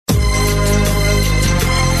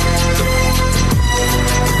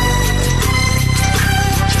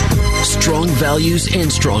Strong values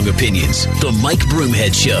and strong opinions. The Mike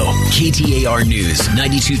Broomhead Show. KTAR News,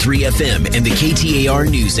 92.3 FM, and the KTAR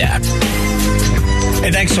News app. Hey,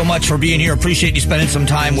 thanks so much for being here. Appreciate you spending some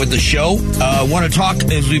time with the show. Want to talk,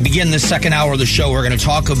 as we begin this second hour of the show, we're going to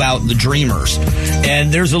talk about the Dreamers.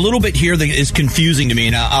 And there's a little bit here that is confusing to me,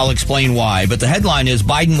 and I'll explain why. But the headline is,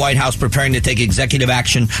 Biden White House preparing to take executive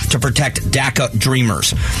action to protect DACA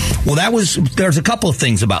Dreamers. Well, there's a couple of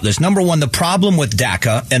things about this. Number one, the problem with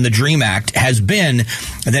DACA and the DREAM Act has been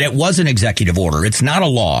that it was an executive order. It's not a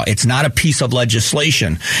law. It's not a piece of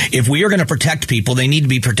legislation. If we are going to protect people, they need to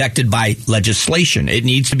be protected by legislation. It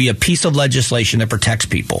needs to be a piece of legislation that protects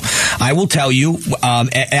people. I will tell you,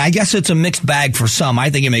 I guess it's a mixed bag for some. I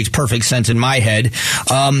think it makes perfect sense in my head.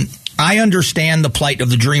 I understand the plight of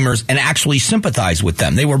the Dreamers and actually sympathize with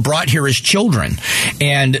them. They were brought here as children,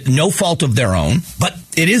 and no fault of their own, but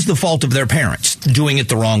it is the fault of their parents doing it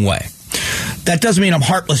the wrong way. That doesn't mean I'm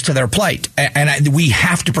heartless to their plight, and we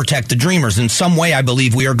have to protect the Dreamers. In some way, I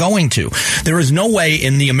believe we are going to. There is no way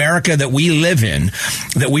in the America that we live in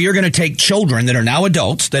that we are going to take children that are now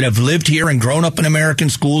adults, that have lived here and grown up in American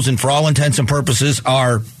schools and for all intents and purposes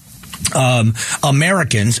are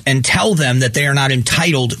Americans, and tell them that they are not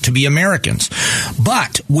entitled to be Americans.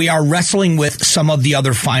 But we are wrestling with some of the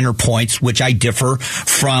other finer points, which I differ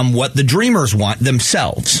from what the Dreamers want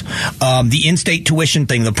themselves. The in-state tuition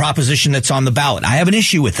thing, the proposition that's on the ballot. I have an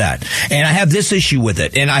issue with that, and I have this issue with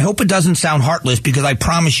it, and I hope it doesn't sound heartless, because I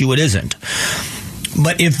promise you it isn't.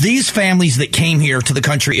 But if these families that came here to the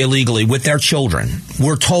country illegally with their children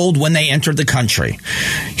were told when they entered the country,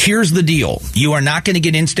 here's the deal. You are not going to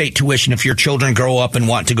get in-state tuition if your children grow up and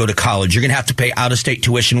want to go to college. You're going to have to pay out-of-state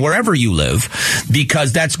tuition wherever you live,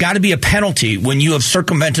 because that's got to be a penalty when you have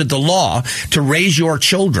circumvented the law to raise your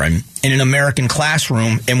children in an American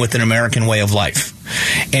classroom and with an American way of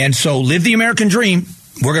life. And so live the American dream.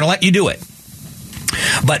 We're going to let you do it.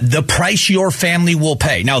 But the price your family will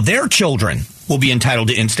pay. Now, their children will be entitled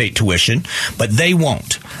to in-state tuition, but they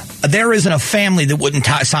won't. There isn't a family that wouldn't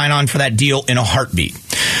sign on for that deal in a heartbeat.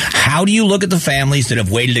 How do you look at the families that have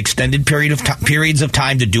waited extended periods of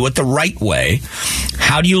time to do it the right way?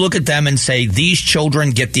 How do you look at them and say, these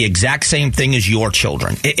children get the exact same thing as your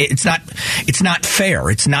children? It's not fair.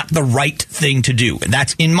 It's not the right thing to do.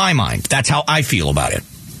 That's in my mind. That's how I feel about it.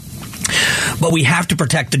 But we have to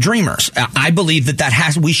protect the Dreamers. I believe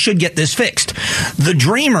we should get this fixed. The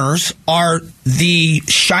Dreamers are the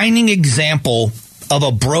shining example of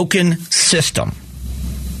a broken system.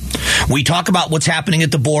 We talk about what's happening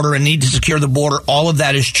at the border and need to secure the border. All of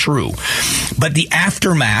that is true. But the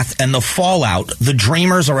aftermath and the fallout, the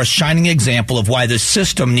Dreamers are a shining example of why the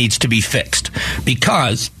system needs to be fixed.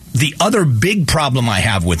 Because the other big problem I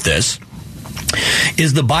have with this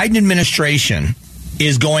is the Biden administration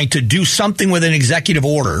is going to do something with an executive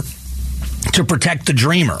order to protect the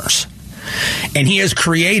Dreamers. And he has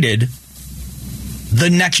created the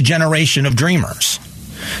next generation of Dreamers.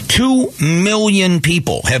 2 million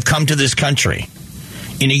people have come to this country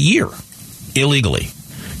in a year illegally.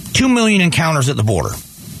 2 million encounters at the border.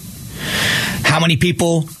 How many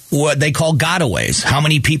people what they call gotaways? How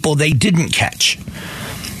many people they didn't catch?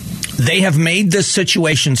 They have made this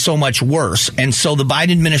situation so much worse, and so the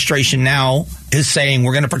Biden administration now is saying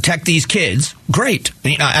we're going to protect these kids. Great.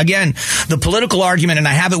 Again, the political argument, and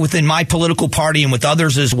I have it within my political party and with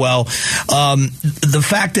others as well, the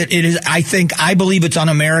fact that it is, I believe it's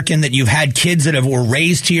un-American that you've had kids that were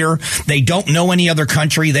raised here. They don't know any other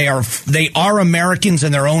country. They are Americans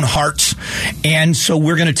in their own hearts, and so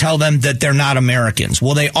we're going to tell them that they're not Americans.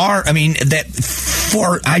 Well, they are.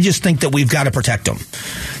 I just think that we've got to protect them.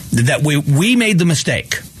 That we made the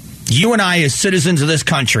mistake, you and I as citizens of this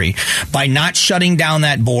country, by not shutting down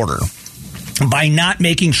that border, by not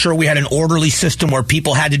making sure we had an orderly system where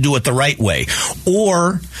people had to do it the right way,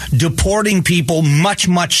 or deporting people much,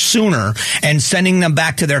 much sooner and sending them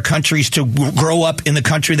back to their countries to grow up in the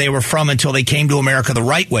country they were from until they came to America the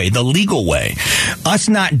right way, the legal way. Us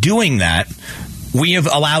not doing that, we have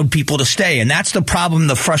allowed people to stay. And that's the problem,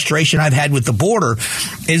 the frustration I've had with the border,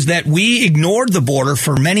 is that we ignored the border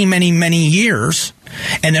for many, many, many years,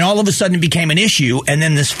 and then all of a sudden it became an issue, and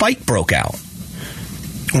then this fight broke out.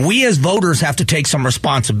 We as voters have to take some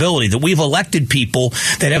responsibility that we've elected people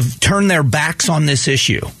that have turned their backs on this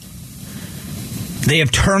issue. They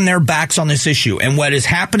have turned their backs on this issue. And what is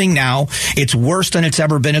happening now, it's worse than it's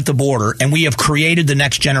ever been at the border. And we have created the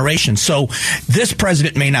next generation. So this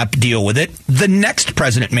president may not deal with it. The next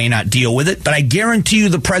president may not deal with it. But I guarantee you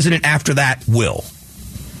the president after that will.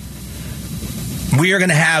 We are going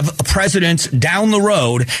to have presidents down the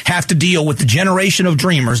road have to deal with the generation of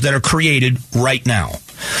Dreamers that are created right now.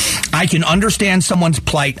 I can understand someone's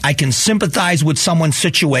plight. I can sympathize with someone's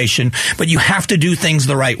situation, but you have to do things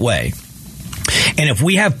the right way. And if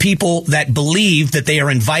we have people that believe that they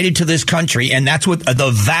are invited to this country, and that's what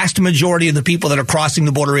the vast majority of the people that are crossing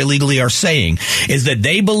the border illegally are saying, is that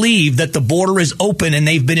they believe that the border is open and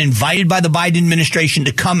they've been invited by the Biden administration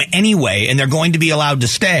to come anyway, and they're going to be allowed to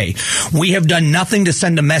stay. We have done nothing to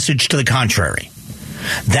send a message to the contrary.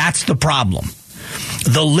 That's the problem.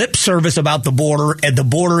 The lip service about the border and the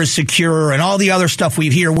border is secure and all the other stuff we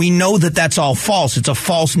hear, we know that that's all false. It's a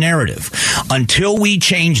false narrative. Until we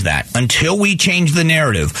change that, until we change the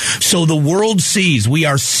narrative, so the world sees we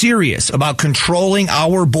are serious about controlling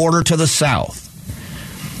our border to the south.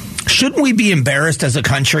 Shouldn't we be embarrassed as a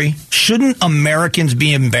country? Shouldn't Americans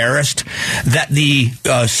be embarrassed that the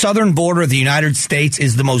southern border of the United States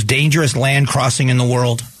is the most dangerous land crossing in the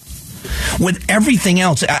world? With everything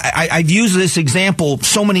else, I've used this example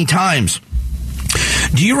so many times.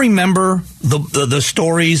 Do you remember the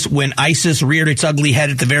stories when ISIS reared its ugly head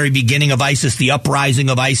at the very beginning of ISIS, the uprising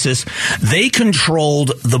of ISIS? They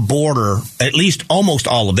controlled the border, at least almost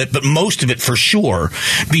all of it, but most of it for sure,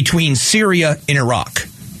 between Syria and Iraq.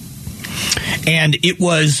 And it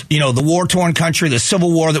was, the war-torn country, the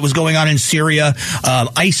civil war that was going on in Syria.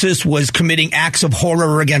 ISIS was committing acts of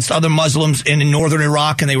horror against other Muslims in northern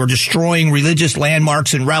Iraq, and they were destroying religious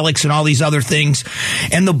landmarks and relics and all these other things.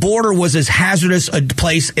 And the border was as hazardous a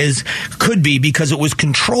place as could be because it was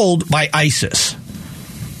controlled by ISIS.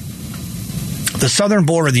 The southern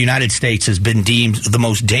border of the United States has been deemed the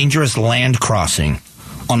most dangerous land crossing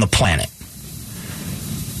on the planet.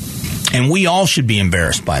 And we all should be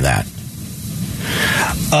embarrassed by that.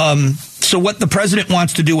 So what the president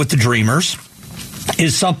wants to do with the Dreamers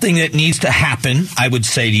is something that needs to happen, I would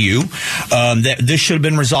say to you, that this should have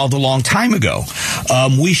been resolved a long time ago.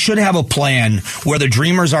 We should have a plan where the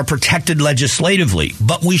Dreamers are protected legislatively,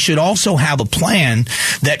 but we should also have a plan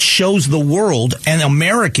that shows the world, and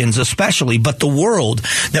Americans especially, but the world,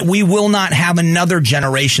 that we will not have another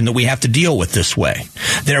generation that we have to deal with this way.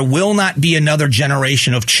 There will not be another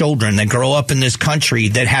generation of children that grow up in this country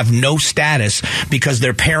that have no status because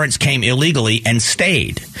their parents came illegally and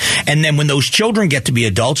stayed. And then when those children get to be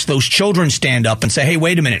adults, those children stand up and say, hey,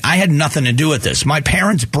 wait a minute, I had nothing to do with this. My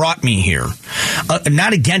parents brought me here,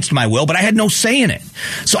 not against my will, but I had no say in it.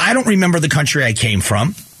 So I don't remember the country I came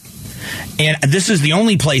from. And this is the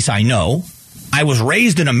only place I know. I was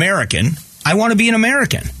raised an American. I want to be an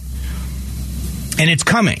American. And it's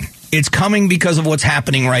coming. It's coming because of what's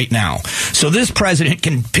happening right now. So this president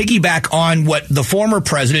can piggyback on what the former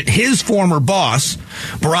president, his former boss,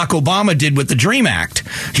 Barack Obama, did with the DREAM Act.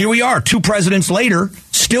 Here we are, 2 presidents later,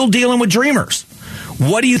 still dealing with Dreamers.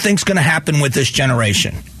 What do you think's going to happen with this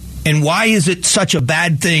generation? And why is it such a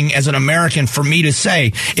bad thing as an American for me to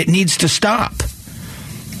say it needs to stop?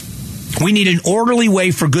 We need an orderly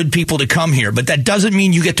way for good people to come here, but that doesn't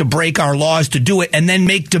mean you get to break our laws to do it and then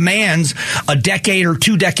make demands a decade or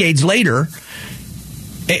 2 decades later.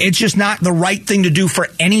 It's just not the right thing to do for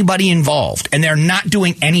anybody involved, and they're not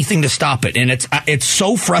doing anything to stop it. And it's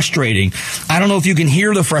so frustrating. I don't know if you can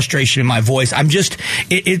hear the frustration in my voice. I'm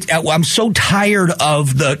so tired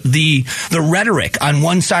of the rhetoric on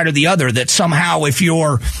one side or the other that somehow if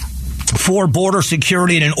you're for border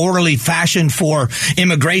security in an orderly fashion for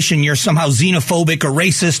immigration, you're somehow xenophobic or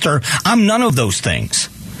racist, or I'm none of those things.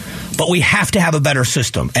 But we have to have a better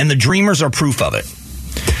system, and the Dreamers are proof of it.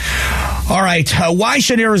 All right, why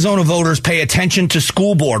should Arizona voters pay attention to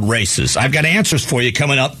school board races? I've got answers for you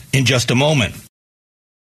coming up in just a moment.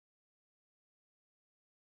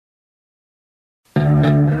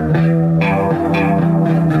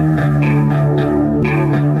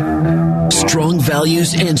 Strong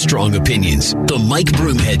values and strong opinions. The Mike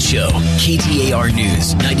Broomhead Show. KTAR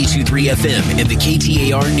News, 92.3 FM, and the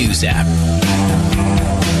KTAR News app.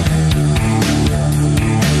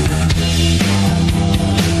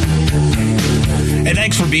 And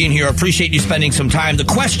thanks for being here. I appreciate you spending some time. The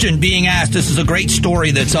question being asked, this is a great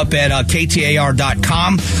story that's up at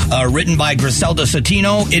KTAR.com, written by Griselda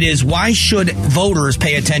Cetino. It is, why should voters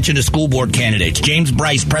pay attention to school board candidates? James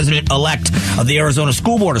Bryce, president-elect of the Arizona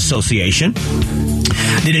School Board Association,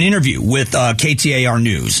 did an interview with KTAR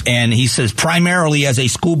News, and he says, primarily as a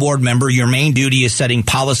school board member, your main duty is setting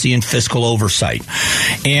policy and fiscal oversight.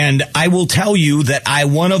 And I will tell you that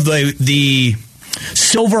one of the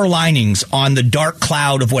silver linings on the dark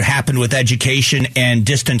cloud of what happened with education and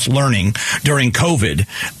distance learning during COVID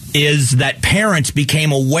is that parents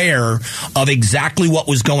became aware of exactly what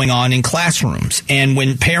was going on in classrooms. And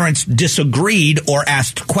when parents disagreed or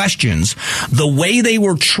asked questions, the way they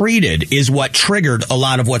were treated is what triggered a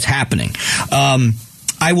lot of what's happening.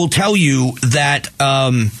 I will tell you that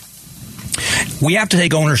we have to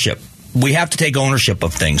take ownership. We have to take ownership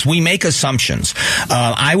of things. We make assumptions.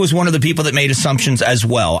 I was one of the people that made assumptions as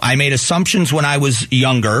well. I made assumptions when I was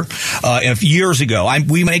younger, years ago.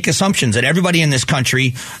 We make assumptions that everybody in this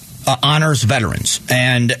country honors veterans,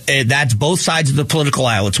 and that's both sides of the political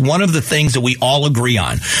aisle. It's one of the things that we all agree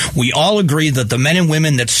on. We all agree that the men and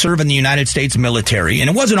women that serve in the United States military, and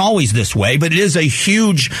it wasn't always this way, but it is a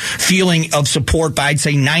huge feeling of support by, I'd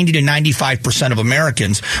say, 90 to 95% of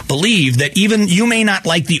Americans believe that even you may not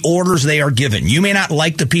like the orders they are given. You may not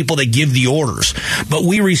like the people that give the orders, but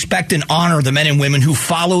we respect and honor the men and women who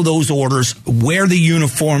follow those orders, wear the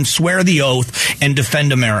uniform, swear the oath, and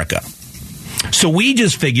defend America. So we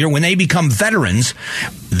just figure when they become veterans,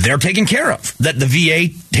 they're taken care of, that the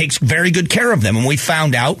VA takes very good care of them. And we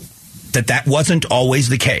found out that that wasn't always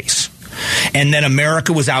the case. And then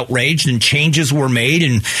America was outraged and changes were made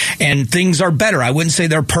and things are better. I wouldn't say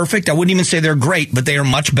they're perfect. I wouldn't even say they're great, but they are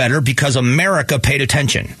much better because America paid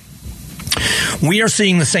attention. We are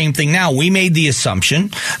seeing the same thing now. We made the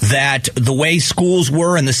assumption that the way schools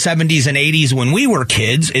were in the 70s and 80s when we were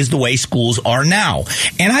kids is the way schools are now.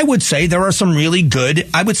 And I would say there are some really good,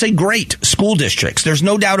 I would say great school districts. There's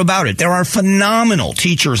no doubt about it. There are phenomenal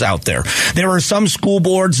teachers out there. There are some school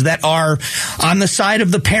boards that are on the side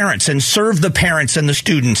of the parents and serve the parents and the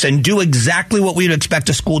students and do exactly what we'd expect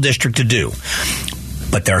a school district to do.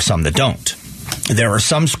 But there are some that don't. There are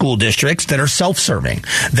some school districts that are self-serving,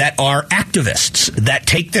 that are activists, that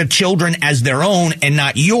take their children as their own and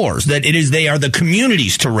not yours, that they are the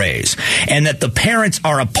communities to raise, and that the parents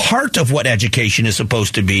are a part of what education is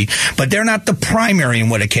supposed to be, but they're not the primary in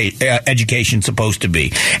what education is supposed to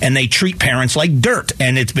be. And they treat parents like dirt,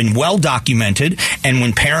 and it's been well documented. And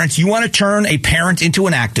when you want to turn a parent into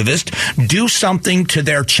an activist, do something to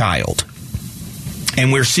their child.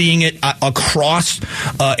 And we're seeing it across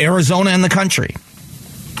Arizona and the country.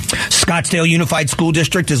 Scottsdale Unified School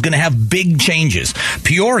District is going to have big changes.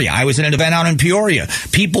 Peoria, I was in an event out in Peoria.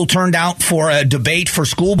 People turned out for a debate for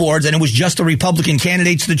school boards, and it was just the Republican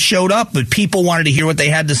candidates that showed up, but people wanted to hear what they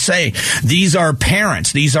had to say. These are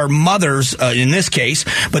parents. These are mothers, in this case,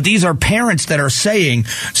 but these are parents that are saying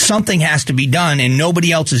something has to be done, and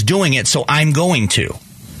nobody else is doing it, so I'm going to.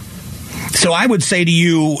 So I would say to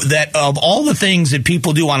you that of all the things that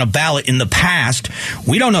people do on a ballot in the past,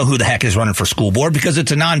 we don't know who the heck is running for school board because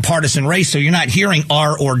it's a nonpartisan race. So you're not hearing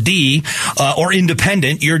R or D or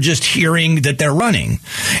independent. You're just hearing that they're running.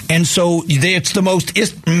 And so it's the most,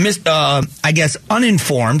 I guess,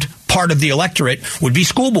 uninformed part of the electorate would be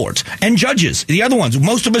school boards and judges. The other ones,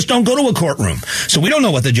 most of us don't go to a courtroom. So we don't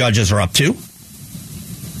know what the judges are up to.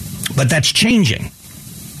 But that's changing.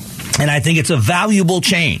 And I think it's a valuable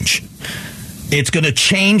change. It's going to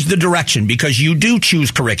change the direction because you do choose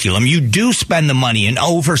curriculum. You do spend the money and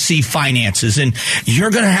oversee finances, and you're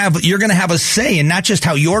going to have a say in not just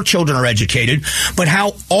how your children are educated, but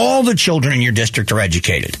how all the children in your district are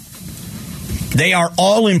educated. They are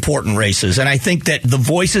all important races, and I think that the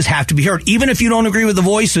voices have to be heard. Even if you don't agree with the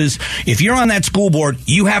voices, if you're on that school board,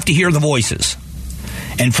 you have to hear the voices.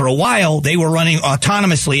 And for a while, they were running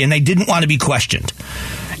autonomously, and they didn't want to be questioned.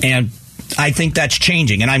 And I think that's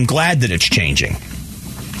changing, and I'm glad that it's changing.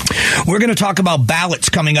 We're going to talk about ballots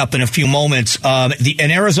coming up in a few moments. An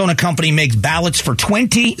Arizona company makes ballots for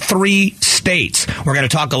 23 states. We're going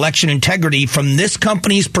to talk election integrity from this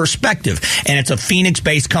company's perspective, and it's a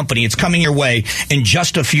Phoenix-based company. It's coming your way in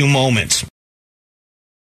just a few moments.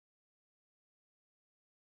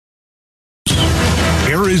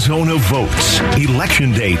 Arizona votes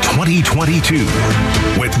Election Day 2022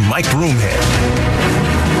 with Mike Broomhead.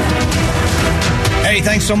 Hey,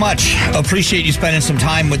 thanks so much. Appreciate you spending some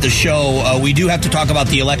time with the show. We do have to talk about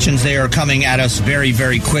the elections. They are coming at us very,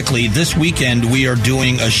 very quickly. This weekend, we are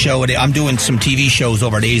doing a show. I'm doing some TV shows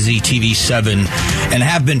over at AZTV7 and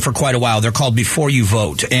have been for quite a while. They're called Before You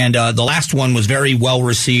Vote. And the last one was very well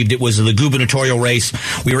received. It was the gubernatorial race.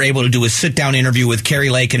 We were able to do a sit-down interview with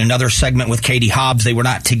Carrie Lake and another segment with Katie Hobbs. They were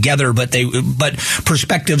not together, but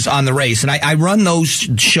perspectives on the race. And I run those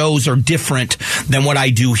shows are different than what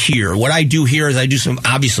I do here. What I do here is I do some,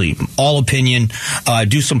 obviously, all opinion,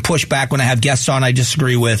 do some pushback when I have guests on I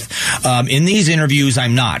disagree with. In these interviews,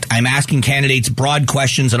 I'm not. I'm asking candidates broad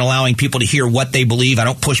questions and allowing people to hear what they believe. I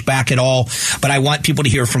don't push back at all, but I want people to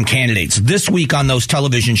hear from candidates. This week on those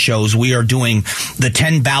television shows, we are doing the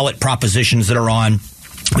 10 ballot propositions that are on.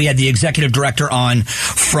 We had the executive director on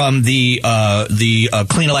from the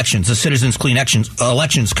Clean Elections, the Citizens Clean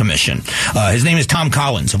Elections Commission. His name is Tom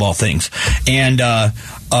Collins, of all things. And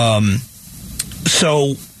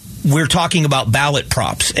so we're talking about ballot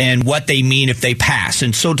props and what they mean if they pass,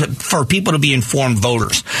 and so for people to be informed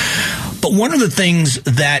voters. But one of the things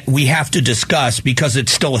that we have to discuss, because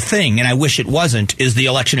it's still a thing, and I wish it wasn't, is the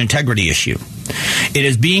election integrity issue. It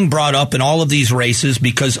is being brought up in all of these races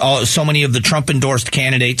because so many of the Trump-endorsed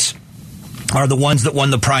candidates are the ones that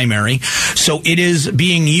won the primary. So it is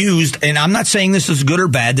being used, and I'm not saying this is good or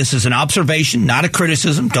bad. This is an observation, not a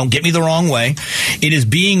criticism. Don't get me the wrong way. It is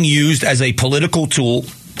being used as a political tool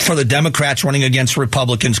for the Democrats running against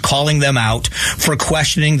Republicans, calling them out for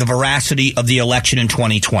questioning the veracity of the election in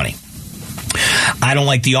 2020. I don't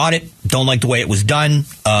like the audit, don't like the way it was done.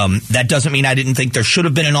 That doesn't mean I didn't think there should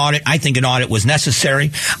have been an audit. I think an audit was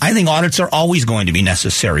necessary. I think audits are always going to be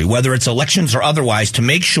necessary, whether it's elections or otherwise, to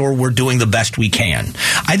make sure we're doing the best we can.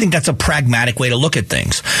 I think that's a pragmatic way to look at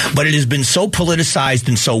things. But it has been so politicized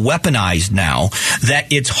and so weaponized now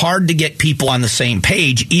that it's hard to get people on the same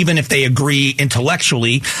page, even if they agree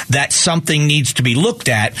intellectually that something needs to be looked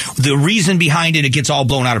at. The reason behind it gets all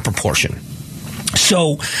blown out of proportion.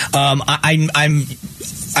 So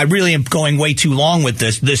I really am going way too long with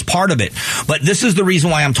this part of it. But this is the reason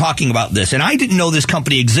why I'm talking about this. And I didn't know this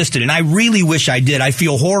company existed, and I really wish I did. I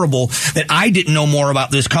feel horrible that I didn't know more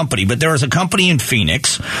about this company. But there is a company in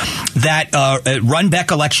Phoenix that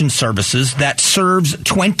Runbeck Election Services that serves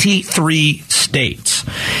 23 states.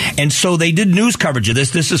 And so they did news coverage of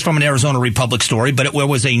this. This is from an Arizona Republic story, but it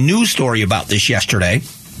was a news story about this yesterday,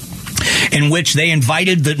 in which they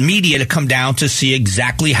invited the media to come down to see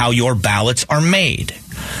exactly how your ballots are made.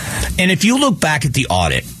 And if you look back at the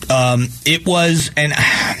audit, it was,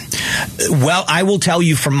 I will tell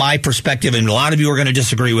you from my perspective, and a lot of you are going to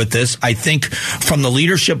disagree with this, I think from the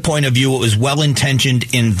leadership point of view, it was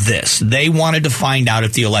well-intentioned in this. They wanted to find out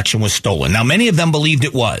if the election was stolen. Now, many of them believed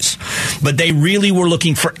it was, but they really were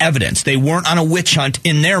looking for evidence. They weren't on a witch hunt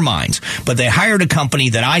in their minds, but they hired a company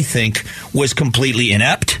that I think was completely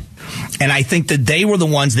inept. And I think that they were the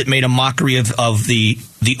ones that made a mockery of the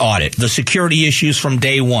audit, the security issues from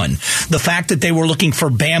day one, the fact that they were looking for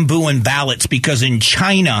bamboo in ballots because in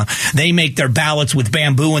China they make their ballots with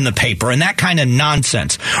bamboo in the paper, and that kind of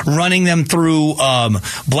nonsense, running them through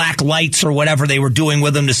black lights or whatever they were doing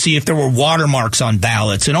with them to see if there were watermarks on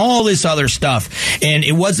ballots and all this other stuff. And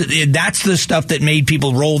that's the stuff that made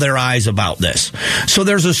people roll their eyes about this. So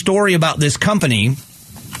there's a story about this company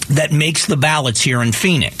that makes the ballots here in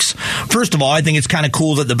Phoenix. First of all, I think it's kind of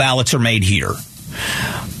cool that the ballots are made here.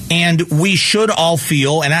 And we should all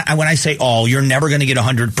feel, and when I say all, you're never going to get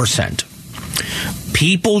 100%.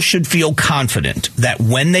 People should feel confident that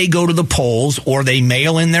when they go to the polls or they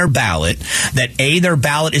mail in their ballot, that A, their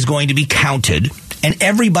ballot is going to be counted, and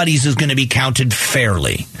everybody's is going to be counted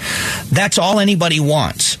fairly. That's all anybody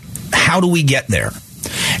wants. How do we get there?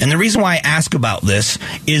 And the reason why I ask about this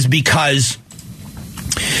is because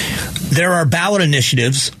there are ballot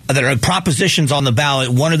initiatives, there are propositions on the ballot.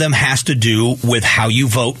 One of them has to do with how you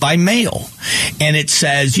vote by mail. And it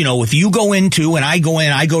says, if you go into, and I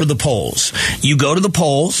go to the polls. You go to the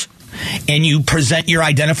polls and you present your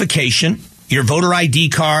identification, your voter ID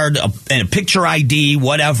card, and a picture ID,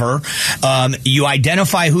 whatever. You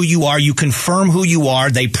identify who you are. You confirm who you are.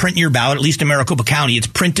 They print your ballot, at least in Maricopa County. It's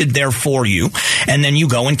printed there for you. And then you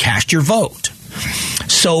go and cast your vote.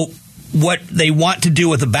 So what they want to do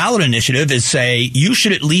with the ballot initiative is say you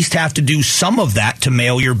should at least have to do some of that to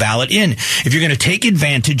mail your ballot in. If you're going to take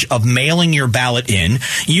advantage of mailing your ballot in,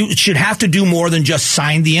 you should have to do more than just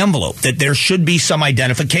sign the envelope, that there should be some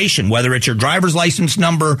identification, whether it's your driver's license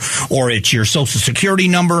number or it's your social security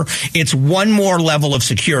number. It's one more level of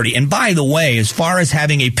security. And by the way, as far as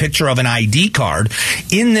having a picture of an ID card,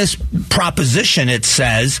 in this proposition, it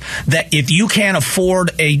says that if you can't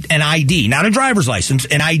afford an ID, not a driver's license,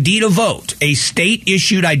 an ID to vote, a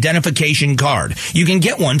state-issued identification card, you can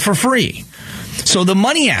get one for free. So the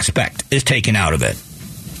money aspect is taken out of it.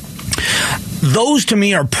 Those, to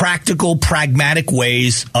me, are practical, pragmatic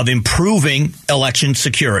ways of improving election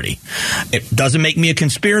security. It doesn't make me a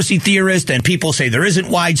conspiracy theorist, and people say there isn't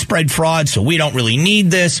widespread fraud, so we don't really need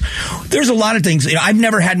this. There's a lot of things. I've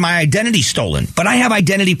never had my identity stolen, but I have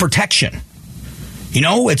identity protection.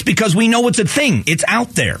 It's because we know it's a thing. It's out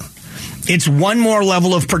there. It's one more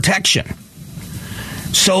level of protection.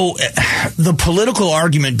 So the political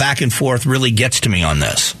argument back and forth really gets to me on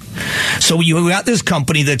this. So you got this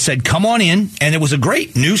company that said, come on in, and it was a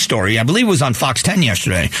great news story. I believe it was on Fox 10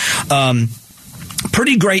 yesterday.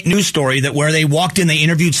 pretty great news story that where they walked in, they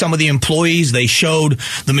interviewed some of the employees, they showed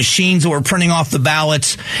the machines that were printing off the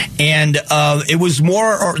ballots, and it was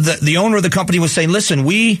more, or the owner of the company was saying, listen,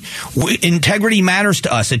 we integrity matters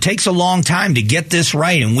to us. It takes a long time to get this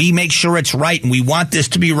right, and we make sure it's right, and we want this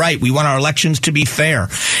to be right. We want our elections to be fair.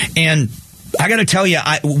 And I got to tell you,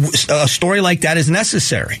 a story like that is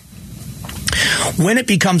necessary. When it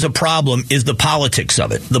becomes a problem is the politics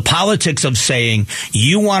of it. The politics of saying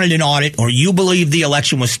you wanted an audit or you believe the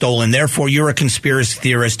election was stolen, therefore you're a conspiracy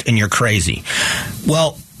theorist and you're crazy.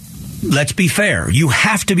 Well, let's be fair. You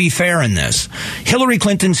have to be fair in this. Hillary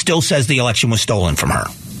Clinton still says the election was stolen from her.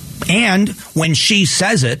 And when she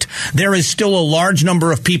says it, there is still a large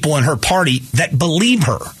number of people in her party that believe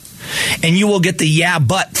her. And you will get the yeah,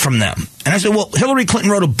 but from them. And I said, well, Hillary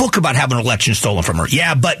Clinton wrote a book about having an election stolen from her.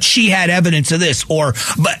 Yeah, but she had evidence of this.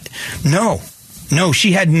 But no,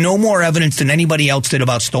 she had no more evidence than anybody else did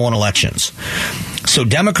about stolen elections. So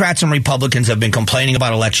Democrats and Republicans have been complaining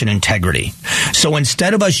about election integrity. So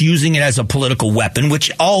instead of us using it as a political weapon,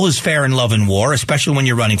 which all is fair in love and war, especially when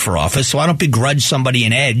you're running for office, so I don't begrudge somebody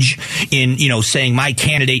an edge in, saying my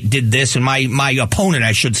candidate did this and my opponent,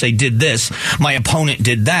 I should say, did this, my opponent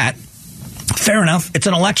did that. Fair enough, it's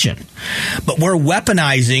an election. But we're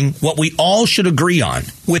weaponizing what we all should agree on,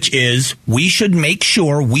 which is we should make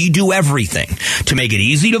sure we do everything to make it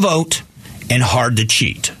easy to vote and hard to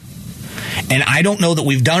cheat. And I don't know that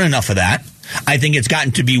we've done enough of that. I think it's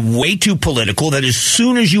gotten to be way too political that as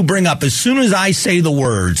soon as I say the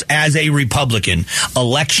words as a Republican,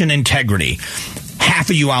 election integrity, half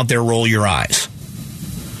of you out there roll your eyes.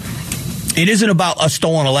 It isn't about a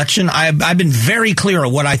stolen election. I've been very clear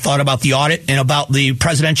of what I thought about the audit and about the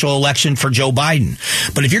presidential election for Joe Biden.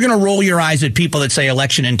 But if you're going to roll your eyes at people that say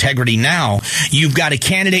election integrity now, you've got a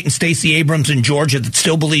candidate in Stacey Abrams in Georgia that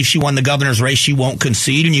still believes she won the governor's race, she won't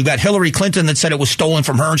concede. And you've got Hillary Clinton that said it was stolen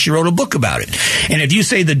from her and she wrote a book about it. And if you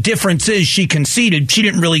say the difference is she conceded, she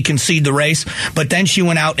didn't really concede the race, but then she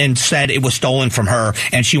went out and said it was stolen from her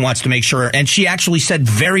and she wants to make sure. And she actually said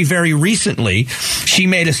very, very recently, she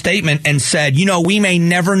made a statement and said, we may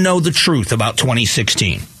never know the truth about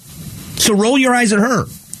 2016. So roll your eyes at her.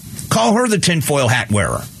 Call her the tinfoil hat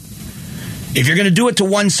wearer. If you're going to do it to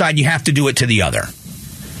one side, you have to do it to the other.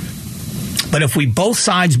 But if we both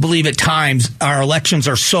sides believe at times our elections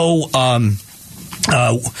are so,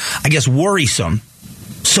 worrisome,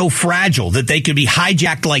 so fragile that they could be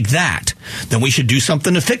hijacked like that, then we should do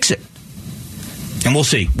something to fix it. And we'll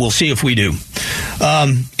see. We'll see if we do.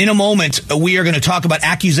 In a moment, we are going to talk about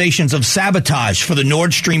accusations of sabotage for the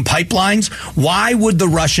Nord Stream pipelines. Why would the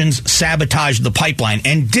Russians sabotage the pipeline?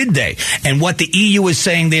 And did they? And what the EU is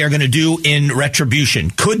saying they are going to do in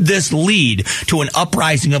retribution. Could this lead to an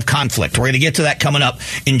uprising of conflict? We're going to get to that coming up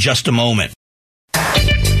in just a moment.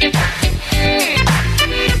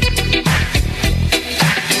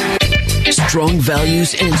 Strong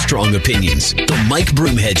values and strong opinions. The Mike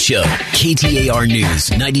Broomhead Show. KTAR News,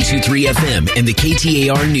 92.3 FM, and the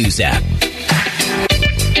KTAR News app.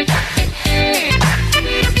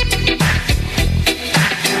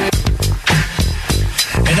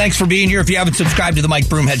 And thanks for being here. If you haven't subscribed to the Mike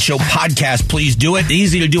Broomhead Show podcast, please do it.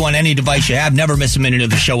 Easy to do on any device you have. Never miss a minute of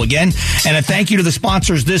the show again. And a thank you to the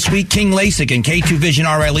sponsors this week, King LASIK and K2 Vision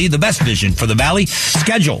RLE, the best vision for the Valley.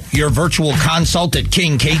 Schedule your virtual consult at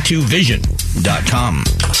kingk2vision.com.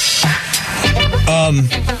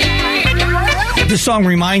 This song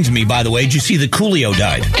reminds me, by the way, did you see that Coolio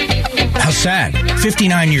died? How sad.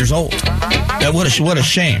 59 years old. What a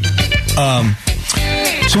shame.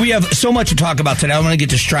 So we have so much to talk about today. I'm going to get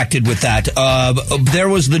distracted with that. There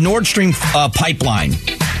was the Nord Stream pipeline.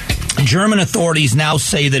 German authorities now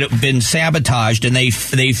say that it had been sabotaged, and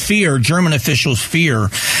German officials fear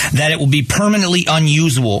that it will be permanently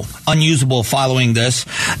unusable following this.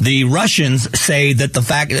 The Russians say that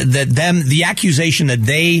the accusation that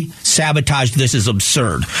they sabotaged this is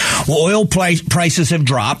absurd. Well, oil prices have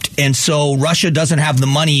dropped, and so Russia doesn't have the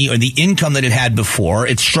money or the income that it had before.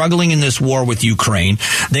 It's struggling in this war with Ukraine.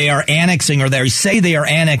 They are annexing, or they say they are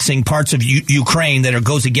annexing parts of Ukraine that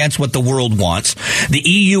goes against what the world wants. The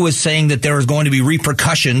EU is saying that there is going to be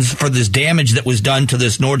repercussions for this damage that was done to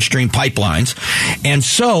this Nord Stream pipelines. And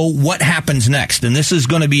so what happens next? And this is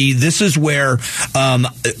where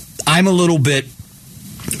I'm a little bit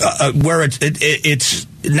where it's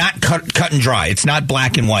not cut and dry. It's not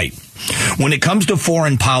black and white. When it comes to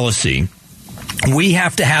foreign policy, We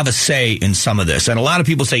have to have a say in some of this. And a lot of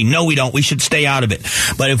people say, no, we don't. We should stay out of it.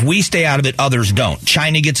 But if we stay out of it, others don't.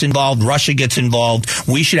 China gets involved. Russia gets involved.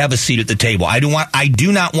 We should have a seat at the table. I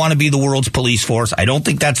do not want to be the world's police force. I don't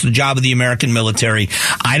think that's the job of the American military.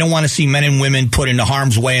 I don't want to see men and women put into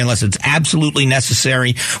harm's way unless it's absolutely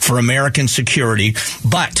necessary for American security.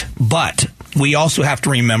 But we also have to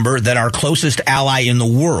remember that our closest ally in the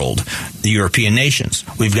world, the European nations,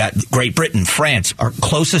 we've got Great Britain, France, our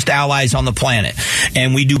closest allies on the planet,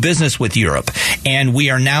 and we do business with Europe. And we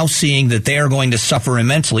are now seeing that they are going to suffer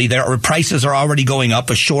immensely. Their prices are already going up,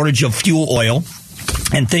 a shortage of fuel oil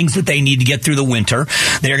and things that they need to get through the winter.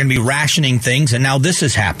 They're going to be rationing things, and now this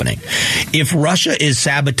is happening. If Russia is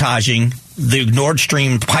sabotaging the Nord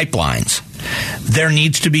Stream pipelines, there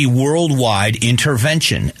needs to be worldwide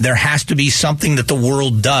intervention. There has to be something that the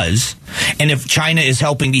world does. And if China is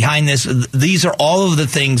helping behind this, these are all of the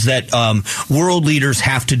things that world leaders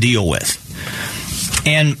have to deal with.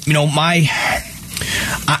 And,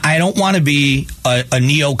 I don't want to be a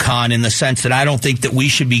neocon in the sense that I don't think that we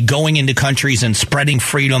should be going into countries and spreading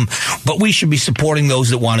freedom, but we should be supporting those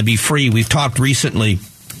that want to be free. We've talked recently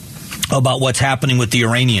about what's happening with the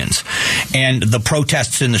Iranians and the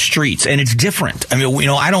protests in the streets. And it's different. I mean,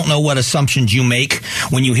 I don't know what assumptions you make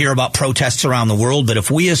when you hear about protests around the world, but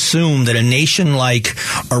if we assume that a nation like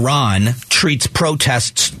Iran treats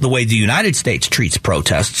protests the way the United States treats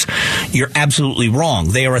protests, you're absolutely wrong.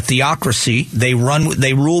 They are a theocracy. They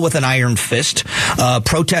rule with an iron fist,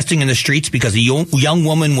 protesting in the streets because a young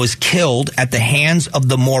woman was killed at the hands of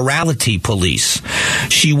the morality police.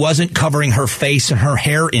 She wasn't covering her face and her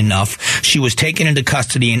hair enough. She was taken into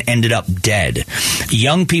custody and ended up dead.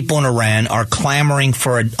 Young people in Iran are clamoring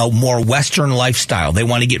for a more Western lifestyle. They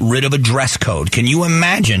want to get rid of a dress code. Can you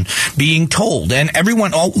imagine being told? And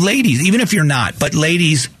everyone, ladies, even if you're not, but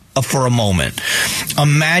ladies, for a moment,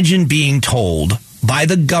 imagine being told by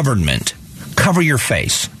the government, cover your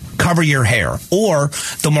face, cover your hair, or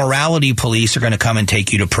the morality police are going to come and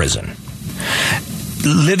take you to prison.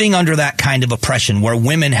 Living under that kind of oppression where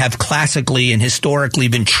women have classically and historically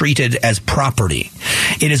been treated as property,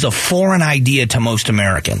 it is a foreign idea to most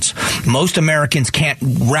Americans. Most Americans can't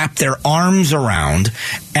wrap their arms around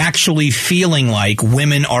actually feeling like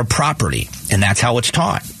women are property, and that's how it's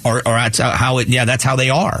taught, or that's how they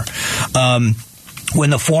are. When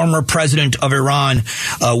the former president of Iran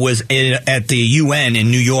was at the UN in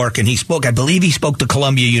New York, and he spoke, I believe he spoke to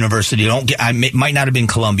Columbia University. It might not have been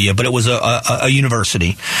Columbia, but it was a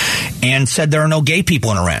university, and said there are no gay people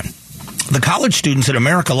in Iran. The college students in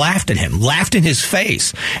America laughed at him, laughed in his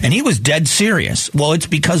face, and he was dead serious. Well, it's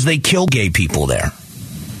because they kill gay people there.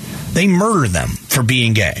 They murder them for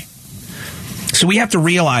being gay. So we have to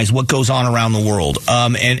realize what goes on around the world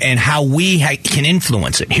and how we can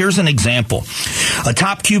influence it. Here's an example. A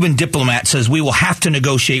top Cuban diplomat says we will have to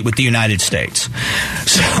negotiate with the United States.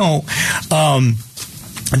 So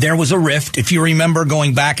there was a rift. If you remember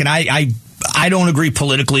going back, and I don't agree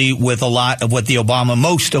politically with most of what the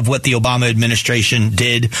Obama administration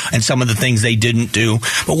did and some of the things they didn't do.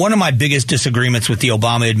 But one of my biggest disagreements with the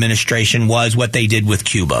Obama administration was what they did with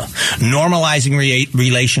Cuba, normalizing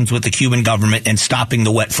relations with the Cuban government and stopping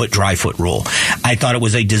the wet foot, dry foot rule. I thought it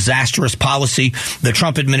was a disastrous policy. The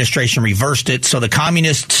Trump administration reversed it. So the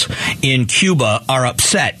communists in Cuba are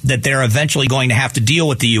upset that they're eventually going to have to deal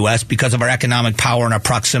with the U.S. because of our economic power and our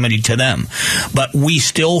proximity to them. But we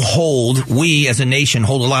as a nation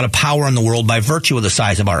hold a lot of power in the world by virtue of the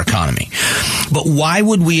size of our economy. But why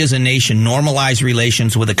would we as a nation normalize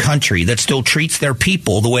relations with a country that still treats their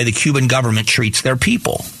people the way the Cuban government treats their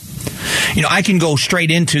people? I can go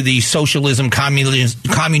straight into the socialism,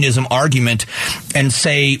 communism argument and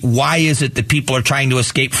say, why is it that people are trying to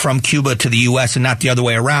escape from Cuba to the U.S. and not the other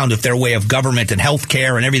way around if their way of government and health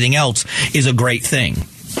care and everything else is a great thing?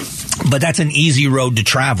 But that's an easy road to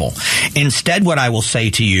travel. Instead, what I will say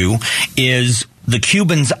to you is the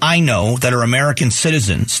Cubans I know that are American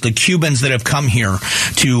citizens, the Cubans that have come here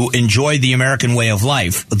to enjoy the American way of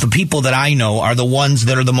life, the people that I know are the ones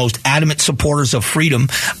that are the most adamant supporters of freedom,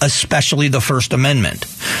 especially the First Amendment.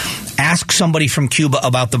 Ask somebody from Cuba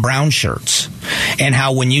about the brown shirts and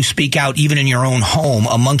how when you speak out, even in your own home,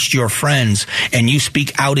 amongst your friends, and you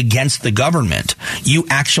speak out against the government, you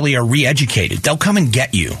actually are re-educated. They'll come and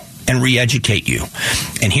get you and re-educate you.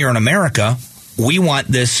 And here in America, We want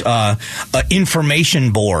this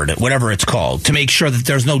information board, whatever it's called, to make sure that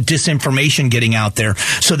there's no disinformation getting out there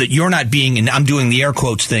so that you're not being, and I'm doing the air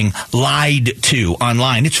quotes thing, lied to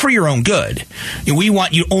online. It's for your own good. We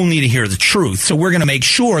want you only to hear the truth. So we're going to make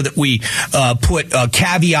sure that we put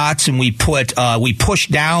caveats, and we push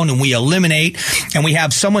down, and we eliminate, and we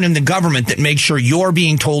have someone in the government that makes sure you're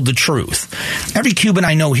being told the truth. Every Cuban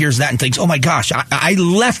I know hears that and thinks, oh my gosh, I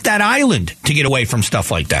left that island to get away from stuff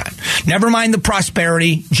like that. Never mind the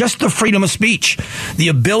prosperity, just the freedom of speech, the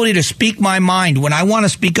ability to speak my mind. When I want to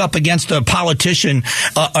speak up against a politician,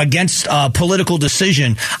 against a political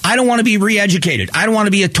decision, I don't want to be re-educated. I don't want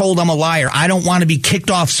to be told I'm a liar. I don't want to be kicked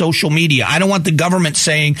off social media. I don't want the government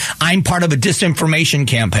saying I'm part of a disinformation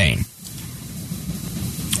campaign.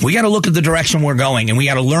 We got to look at the direction we're going, and we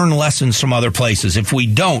got to learn lessons from other places. If we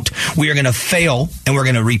don't, we are going to fail, and we're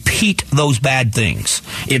going to repeat those bad things.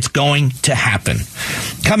 It's going to happen.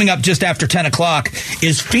 Coming up just after 10 o'clock,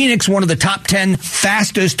 is Phoenix one of the top 10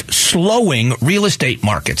 fastest slowing real estate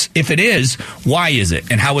markets? If it is, why is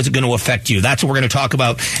it, and how is it going to affect you? That's what we're going to talk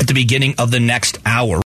about at the beginning of the next hour.